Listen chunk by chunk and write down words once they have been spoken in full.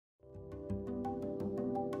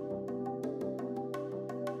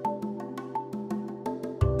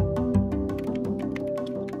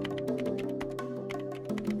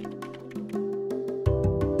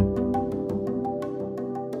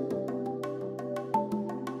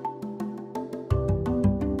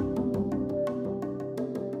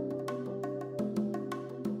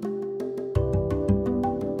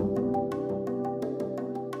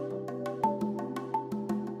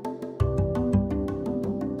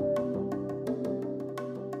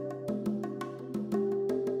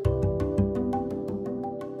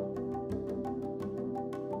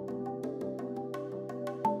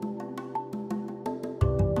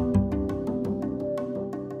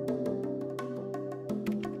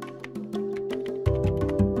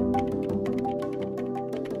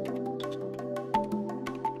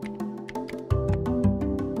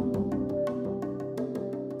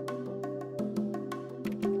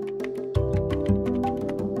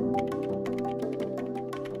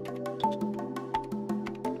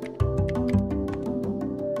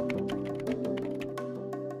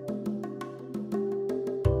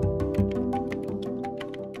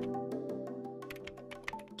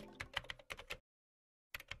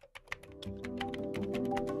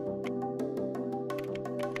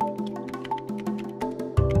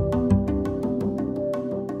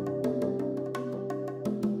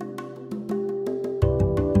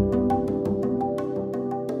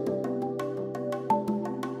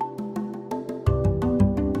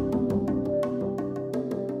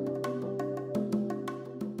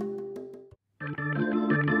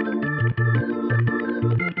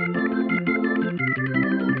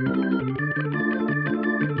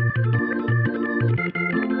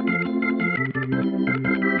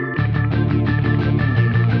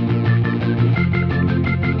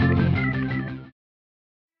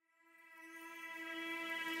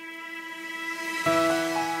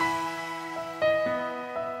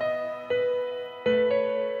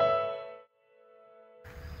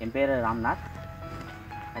என் பேர் Ramnath.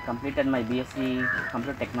 I completed my BSc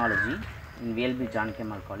Computer Technology in VLB John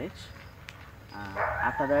Kemal College.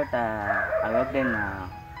 After that, I worked in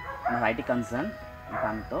an IT concern in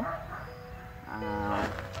Coimbatore.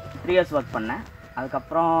 3 years work பண்ணேன்.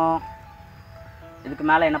 அதுக்கப்புறம் இதுக்கு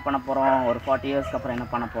மேலே என்ன பண்ண போகிறோம், ஒரு 40 இயர்ஸ்க்கு அப்புறம் என்ன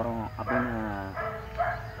பண்ண போகிறோம் அப்படின்னு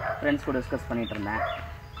ஃப்ரெண்ட்ஸ் கூட டிஸ்கஸ் பண்ணிகிட்டு இருந்தேன்.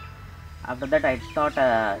 After that, I thought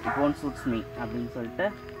it won't suits me அப்படின்னு சொல்லிட்டு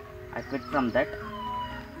I quit from that.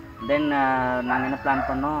 Then நாங்கள் என்ன பிளான்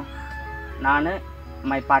பண்ணோம், நான்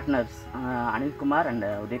my partners Anilkumar and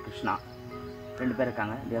Uday Krishna 2 பேர்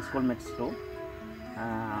இருக்காங்க. they are schoolmates too.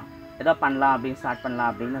 ஏதோ பண்ணலாம் அப்படின்னு ஸ்டார்ட்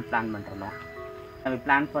பண்ணலாம் அப்படின்னு பிளான் பண்ணிருந்தோம். we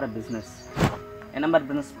plan for a business. என்ன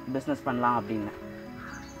மாதிரி பிஸ்னஸ் பண்ணலாம் அப்படின்னு.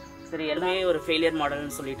 சரி, எல்லாமே ஒரு ஃபெயிலியர்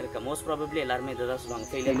மாடல்னு சொல்லிட்டு இருக்கேன். மோஸ்ட் ப்ராபப்ளி எல்லாருமே இதை தான் சொல்லுவாங்க,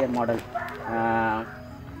 ஃபெயிலியர் மாடல்.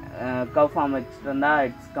 கவ் ஃபார்ம் வச்சுருந்தா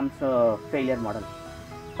it's comes to failure model.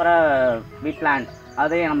 அப்புறம் வி பிளான்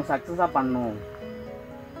அதை நம்ம சக்ஸஸாக பண்ணணும்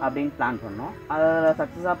அப்படின்னு பிளான் பண்ணோம். அதை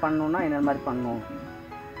சக்ஸஸாக பண்ணணுன்னா என்ன மாதிரி பண்ணணும்.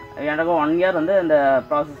 எனக்கு 1 இயர் வந்து இந்த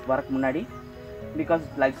ப்ராசஸ் வரக்கு முன்னாடி, because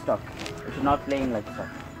life stock it's not playing life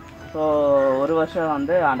stock. So 1 வருஷம்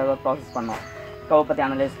வந்து அந்த ப்ராசஸ் பண்ணோம். கவை பற்றி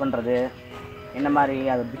அனலைஸ் பண்ணுறது, என்ன மாதிரி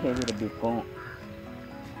அது பிஹேவியர் எப்படி இருக்கும்,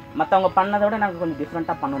 மற்றவங்க பண்ணதை விட நாங்கள் கொஞ்சம்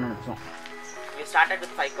டிஃப்ரெண்ட்டாக பண்ணணும்னு நினச்சோம். We started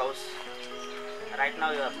with 5 cows. Right now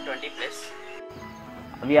we have 20+.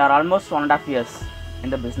 We are almost 1.5 years in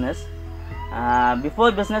the business. Before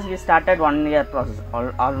business we started 1 year process.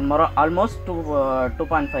 Almost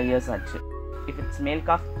 2.5 years actually. If it's male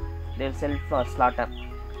calf, they will sell for slaughter.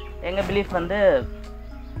 எங்கள் belief வந்து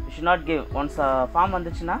we should not give. Once farm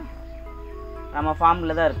வந்துச்சுன்னா நம்ம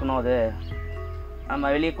ஃபார்மில் தான் இருக்கணும், அது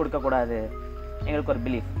நம்ம வெளியே கொடுக்கக்கூடாது. எங்களுக்கு ஒரு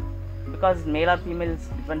belief. Because male or females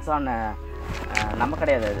depends on நம்ம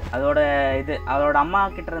கிடையாது. அதோட அம்மா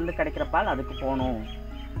கிட்டேருந்து கிடைக்கிற பால் அதுக்கு போகணும்,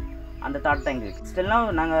 அந்த தாட் தான் எங்களுக்கு. ஸ்டில்னால்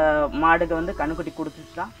நாங்கள் மாடுக்கு வந்து கண்ணுக்குட்டி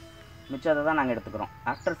கொடுத்துட்டு தான் மிச்சம் அதை தான் நாங்கள் எடுத்துக்கிறோம்.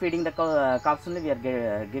 ஆஃப்டர் ஃபீடிங் த காப்ஸ் வந்து we are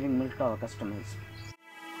giving milk to our customers.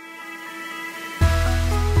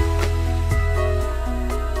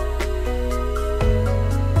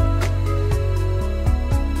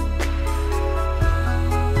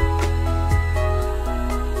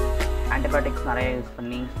 Antibiotics நிறைய யூஸ்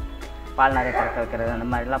பண்ணி பால் நிறைய கறக்க வைக்கிறது அந்த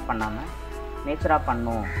மாதிரிலாம் பண்ணாமல் நேச்சராக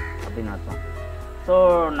பண்ணோம் அப்படின்னு அர்த்தம். ஸோ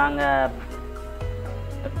நாங்கள்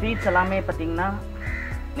ஃபீட்ஸ் எல்லாமே பார்த்திங்கன்னா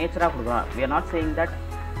நேச்சராக கொடுக்குறோம். we are not saying that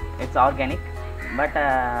it's organic, but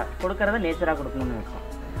கொடுக்குறத நேச்சராக கொடுக்கணும்னு நினைச்சோம்.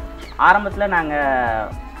 ஆரம்பத்தில்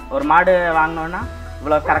நாங்கள் ஒரு மாடு வாங்கினோன்னா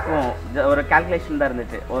இவ்வளோ கறக்கும், ஒரு கால்குலேஷன் தான்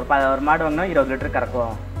இருந்துச்சு. ஒரு மாடு வாங்கினோம் 20 லிட்டர்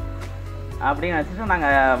கறக்கும் அப்படின்னு நினச்சிட்டு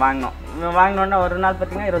நாங்கள் வாங்கினோன்னா ஒரு நாள்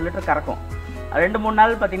பார்த்திங்கன்னா 20 லிட்டர் கறக்கும். 2-3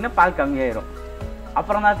 நாள் பார்த்திங்கன்னா பால் கம்மியாயிரும்.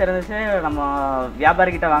 அப்புறம் தான் தெரிஞ்சிச்சு, நம்ம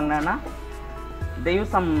வியாபாரிக்கிட்ட வாங்கினோன்னா they use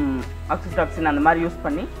some oxytocin அந்த மாதிரி யூஸ்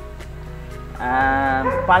பண்ணி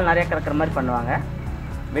பால் நிறைய கறக்கிற மாதிரி பண்ணுவாங்க.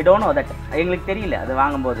 we don't know that. எங்களுக்கு தெரியல அது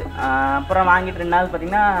வாங்கும்போது. அப்புறம் வாங்கிட்டு 2 நாள்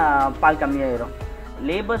பார்த்திங்கன்னா பால் கம்மியாயிரும்.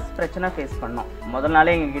 லேபர்ஸ் பிரச்சனை ஃபேஸ் பண்ணோம். முதல்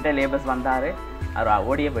நாளே எங்ககிட்ட லேபர்ஸ் வந்தார், அவர்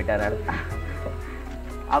ஓடியே போயிட்டார்.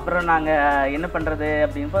 அப்புறம் நாங்கள் என்ன பண்ணுறது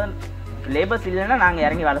அப்படின்னு போது, லேபர்ஸ் இல்லைன்னா நாங்கள்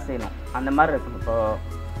இறங்கி வேலை செய்யணும், அந்த மாதிரி இருக்கும்.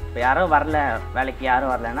 இப்போ யாரும் வரல, வேலைக்கு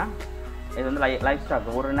யாரும் வரலைன்னா இது வந்து லைஃப் ஸ்டாக்.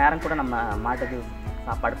 ஒரு நேரம் கூட நம்ம மாட்டுக்கு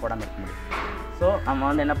சாப்பாடு போடாமல் இருக்க முடியும். ஸோ நம்ம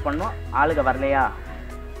வந்து என்ன பண்ணோம், ஆளுங்க வரலையா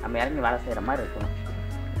நம்ம இறங்கி வேலை செய்கிற மாதிரி இருக்கணும்.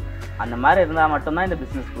 அந்த மாதிரி இருந்தால் மட்டும்தான் இந்த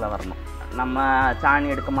பிஸ்னஸ்க்குள்ளே வரணும். நம்ம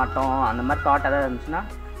சாணி எடுக்க மாட்டோம், அந்த மாதிரி தாட் எதாவது இருந்துச்சுன்னா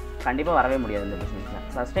கண்டிப்பாக வரவே முடியாது இந்த பிஸ்னஸில்.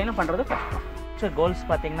 சஸ்டெயினும் பண்ணுறது கஷ்டம். ஃபியூச்சர் கோல்ஸ்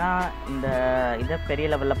பார்த்திங்கன்னா இதை பெரிய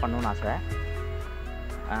லெவலில் பண்ணணும்னு ஆசை.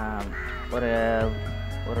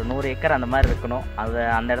 ஒரு 100 ஏக்கர் அந்த மாதிரி இருக்கணும்.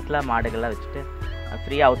 அந்த இடத்துல மாடுகள்லாம் வச்சுட்டு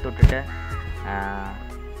ஃப்ரீயாக அவுத்து விட்டுட்டு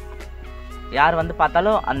யார் வந்து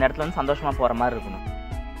பார்த்தாலும் அந்த இடத்துல வந்து சந்தோஷமாக போகிற மாதிரி இருக்கணும்.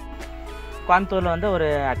 கோயம்புத்தூரில் வந்து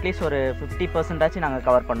அட்லீஸ்ட் ஒரு 50% நாங்கள்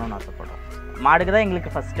கவர் பண்ணணும்னு ஆசைப்படுறோம். மாடுக்கு தான்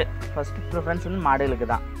எங்களுக்கு ஃபஸ்ட்டு ப்ரிஃபரன்ஸ் வந்து மாடுகளுக்கு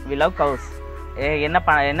தான். We love கவுஸ்.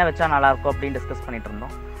 என்ன வச்சா நல்லாயிருக்கும் அப்படின்னு டிஸ்கஸ் பண்ணிகிட்டு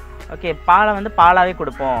இருந்தோம். ஓகே, பாலை வந்து பாலாகவே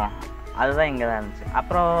கொடுப்போம், அதுதான் இங்கே தான் இருந்துச்சு.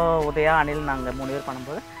 அப்புறம் உதயா அனில் நாங்கள் 3 பேர்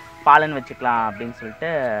பண்ணும்போது பாலுன்னு வச்சுக்கலாம் அப்படின்னு சொல்லிட்டு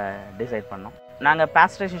டிசைட் பண்ணோம். நாங்கள்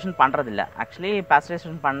பாஸ்டரைசேஷன் பண்ணுறதில்ல. ஆக்சுவலி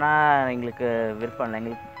பாஸ்டரைசேஷன் பண்ணால் எங்களுக்கு விருப்பம் இல்லை.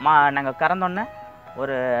 எங்களுக்கு நாங்கள் கறந்தோன்னே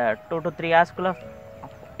ஒரு 2 to 3 ஹவர்ஸ்க்குள்ளே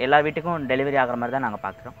எல்லா வீட்டுக்கும் டெலிவரி ஆகிற மாதிரி தான் நாங்கள்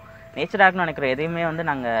பார்க்குறோம். நேச்சராக இருக்கணும்னு நினைக்கிறோம். எதையுமே வந்து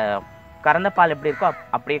நாங்கள் கறந்த பால் எப்படி இருக்கோ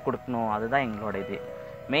அப்படியே கொடுக்கணும், அதுதான் எங்களோட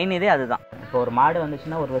மெயின் அதுதான். இப்போ ஒரு மாடு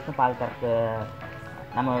வந்துச்சுன்னா 1 வருஷம் பால் கறக்க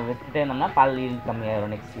நம்ம விட்டுட்டே இருந்தோம்னா பால் ஈல்ட்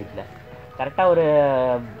கம்மியாகிடும். நெக்ஸ்ட் வீட்டில் கரெக்டாக ஒரு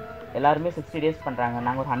எல்லாருமே 60 டேஸ் பண்ணுறாங்க.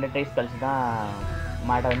 நாங்கள் ஒரு 100 டேஸ் கழிச்சு தான்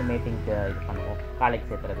மாட்டை வந்து மேட்டிங்க்கு இது பண்ணுவோம், காலைக்கு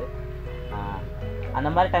சேர்த்துறது. அந்த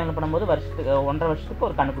மாதிரி டைமில் பண்ணும்போது வருஷத்துக்கு 1.5 வருஷத்துக்கு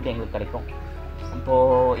ஒரு கண்ணுக்குட்டி எங்களுக்கு கிடைக்கும்.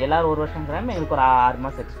 இப்போது எல்லோரும் 1 வருஷங்கிறாமல் எங்களுக்கு ஒரு 6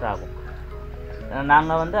 மாதம் எக்ஸ்ட்ரா ஆகும்.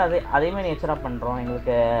 நாங்கள் வந்து அதேமாதிரி நேச்சராக பண்ணுறோம்.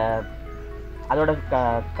 எங்களுக்கு அதோட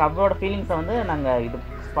கவோட ஃபீலிங்ஸை வந்து நாங்கள் இது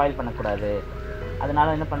ஸ்பாயில் பண்ணக்கூடாது.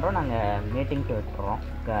 அதனால் என்ன பண்ணுறோம், நாங்கள் மீட்டிங்க்கு விட்டுறோம்.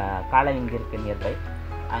 காலை இங்கே இருக்குது நியர்பை,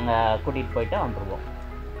 அங்கே கூட்டிகிட்டு போயிட்டு வந்துடுவோம்.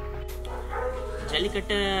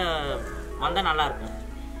 ஜல்லிக்கட்டு வந்தால் நல்லாயிருக்கும்.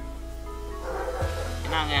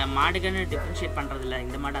 நாங்கள் மாடுக்குன்னு டிஃப்ரென்ஷியேட் பண்ணுறதில்ல,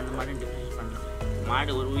 இந்த மாடு அந்த மாடுன்னு டிஃப்ரென்ஷியேட் பண்ணுறோம்.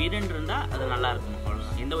 மாடு ஒரு உயிரின்னு இருந்தால் அது நல்லாயிருக்கும்.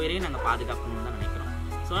 அவ்வளோதான். எந்த உயிரையும் நாங்கள் பாதுகாக்கணும்னு தான் நினைக்கிறோம்.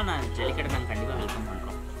 ஸோ நான் ஜல்லிக்கட்டை நாங்கள் கண்டிப்பாக வெல்கம் பண்ணுறோம்.